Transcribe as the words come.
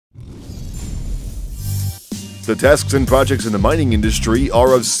The tasks and projects in the mining industry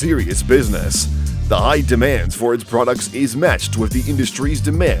are of serious business. The high demands for its products is matched with the industry's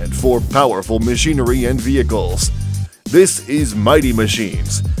demand for powerful machinery and vehicles. This is Mighty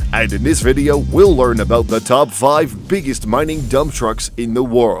Machines, and in this video we'll learn about the top 5 biggest mining dump trucks in the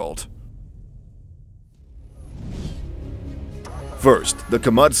world. First, the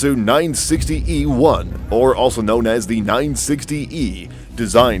Komatsu 960E1, or also known as the 960E,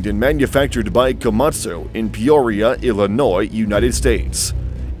 designed and manufactured by Komatsu in Peoria, Illinois, United States.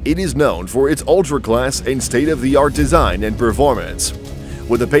 It is known for its ultra-class and state-of-the-art design and performance.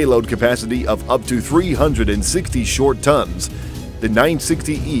 With a payload capacity of up to 360 short tons, the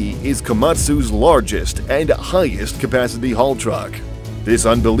 960E is Komatsu's largest and highest capacity haul truck. This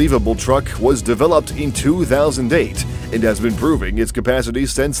unbelievable truck was developed in 2008 and has been proving its capacity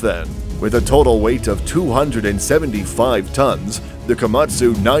since then. With a total weight of 275 tons, the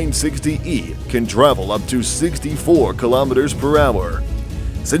Komatsu 960E can travel up to 64 kilometers per hour.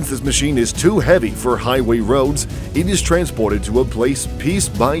 Since this machine is too heavy for highway roads, it is transported to a place piece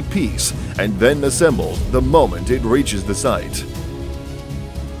by piece and then assembled the moment it reaches the site.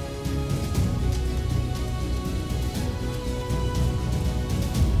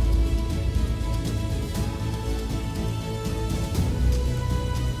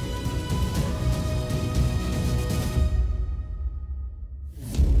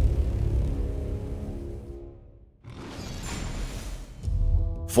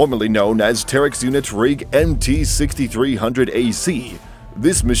 Formerly known as TEREX Unit Rig MT6300AC,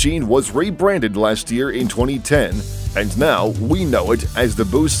 this machine was rebranded last year in 2010, and now we know it as the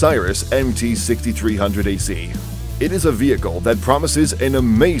BUCYRUS MT6300AC. It is a vehicle that promises an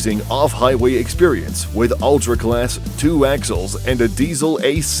amazing off-highway experience with ultra-class 2 axles and a diesel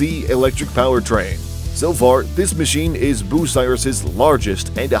AC electric powertrain. So far, this machine is BUCYRUS's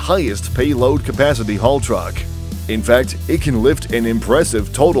largest and highest payload capacity haul truck. In fact, it can lift an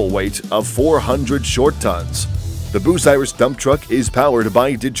impressive total weight of 400 short tons. The BUCYRUS dump truck is powered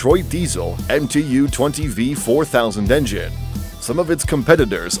by Detroit Diesel MTU-20V4000 engine. Some of its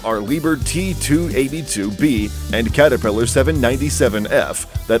competitors are Liebherr T282B and Caterpillar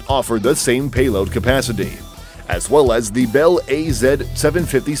 797F that offer the same payload capacity, as well as the BELAZ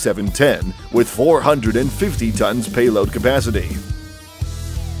 75710 with 450 tons payload capacity.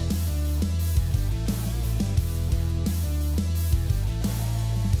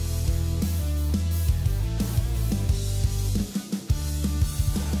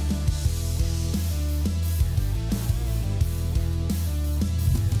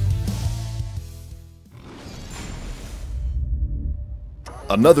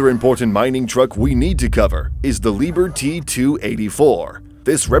 Another important mining truck we need to cover is the Liebherr T284.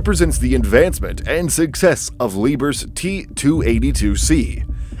 This represents the advancement and success of Liebherr's T282C,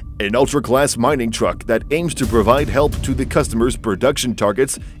 an ultra-class mining truck that aims to provide help to the customer's production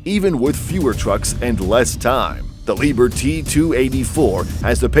targets even with fewer trucks and less time. The Liebherr T284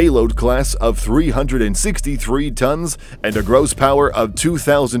 has a payload class of 363 tons and a gross power of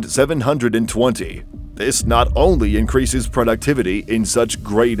 2,720. This not only increases productivity in such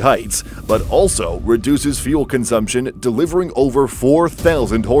great heights, but also reduces fuel consumption, delivering over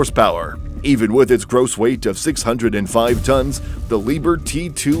 4,000 horsepower. Even with its gross weight of 605 tons, the Liebherr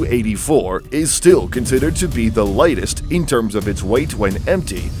T284 is still considered to be the lightest in terms of its weight when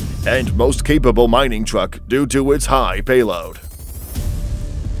empty and most capable mining truck due to its high payload.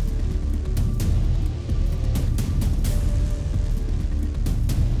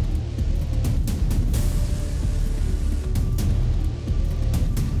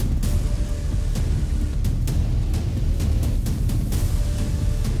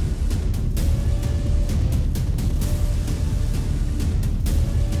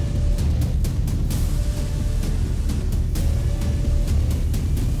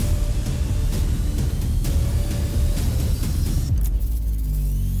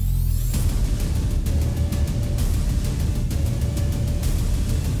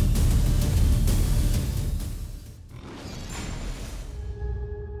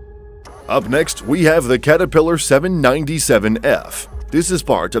 Up next, we have the Caterpillar 797F. This is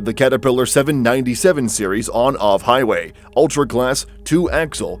part of the Caterpillar 797 series on off-highway, ultra-class,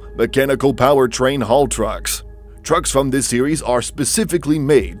 2-axle, mechanical powertrain haul trucks. Trucks from this series are specifically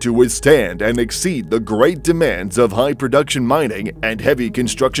made to withstand and exceed the great demands of high-production mining and heavy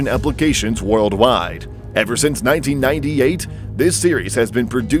construction applications worldwide. Ever since 1998, this series has been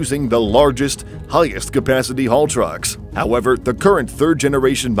producing the largest, highest capacity haul trucks. However, the current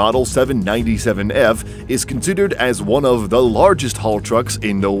third-generation model 797F is considered as one of the largest haul trucks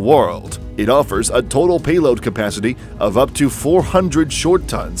in the world. It offers a total payload capacity of up to 400 short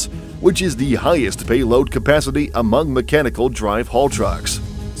tons, which is the highest payload capacity among mechanical drive haul trucks.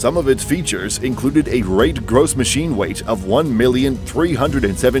 Some of its features included a rate gross machine weight of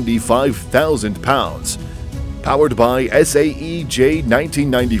 1,375,000 pounds. Powered by SAE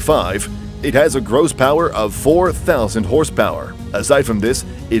J1995, it has a gross power of 4,000 horsepower. Aside from this,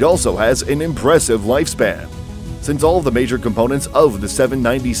 it also has an impressive lifespan. Since all the major components of the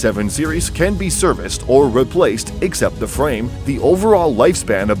 797 series can be serviced or replaced except the frame, the overall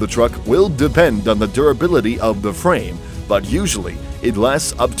lifespan of the truck will depend on the durability of the frame, but usually it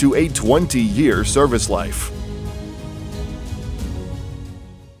lasts up to a 20-year service life.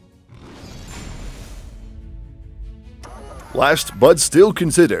 Last but still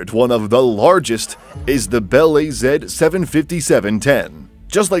considered one of the largest is the BELAZ 75710.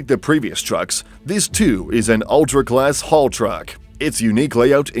 Just like the previous trucks, this too is an ultra-class haul truck. Its unique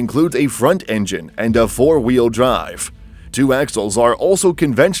layout includes a front engine and a four-wheel drive. Two axles are also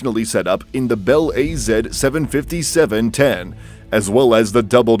conventionally set up in the BELAZ 75710, as well as the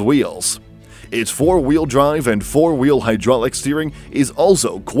doubled wheels. Its four-wheel drive and four-wheel hydraulic steering is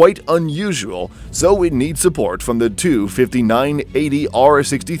also quite unusual, so it needs support from the two 5980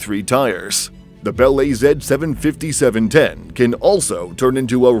 R63 tires. The BELAZ 75710 can also turn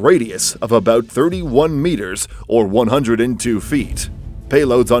into a radius of about 31 meters or 102 feet.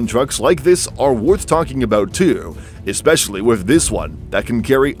 Payloads on trucks like this are worth talking about too, especially with this one that can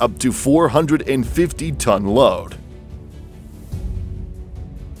carry up to 450-ton load.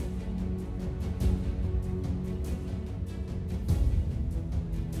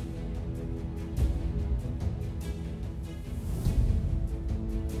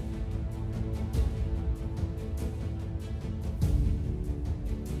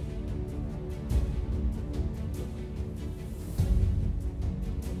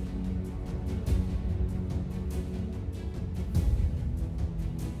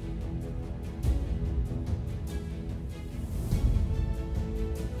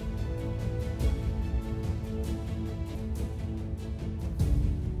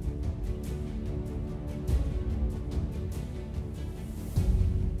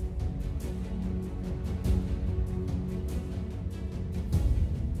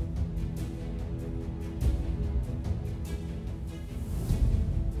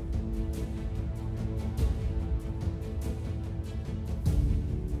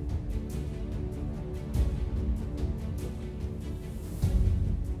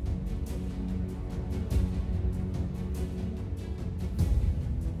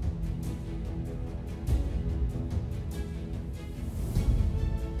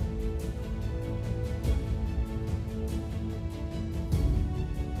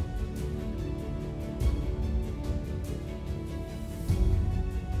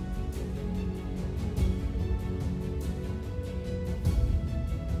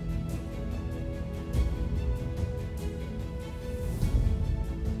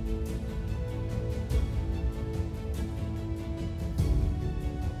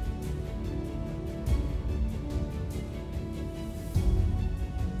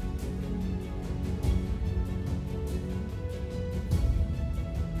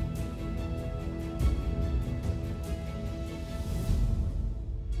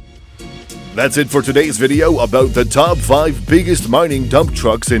 That's it for today's video about the top 5 biggest mining dump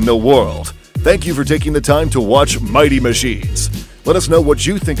trucks in the world. Thank you for taking the time to watch Mighty Machines. Let us know what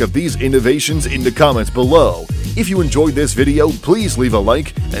you think of these innovations in the comments below. If you enjoyed this video, please leave a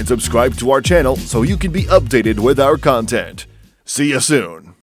like and subscribe to our channel so you can be updated with our content. See you soon.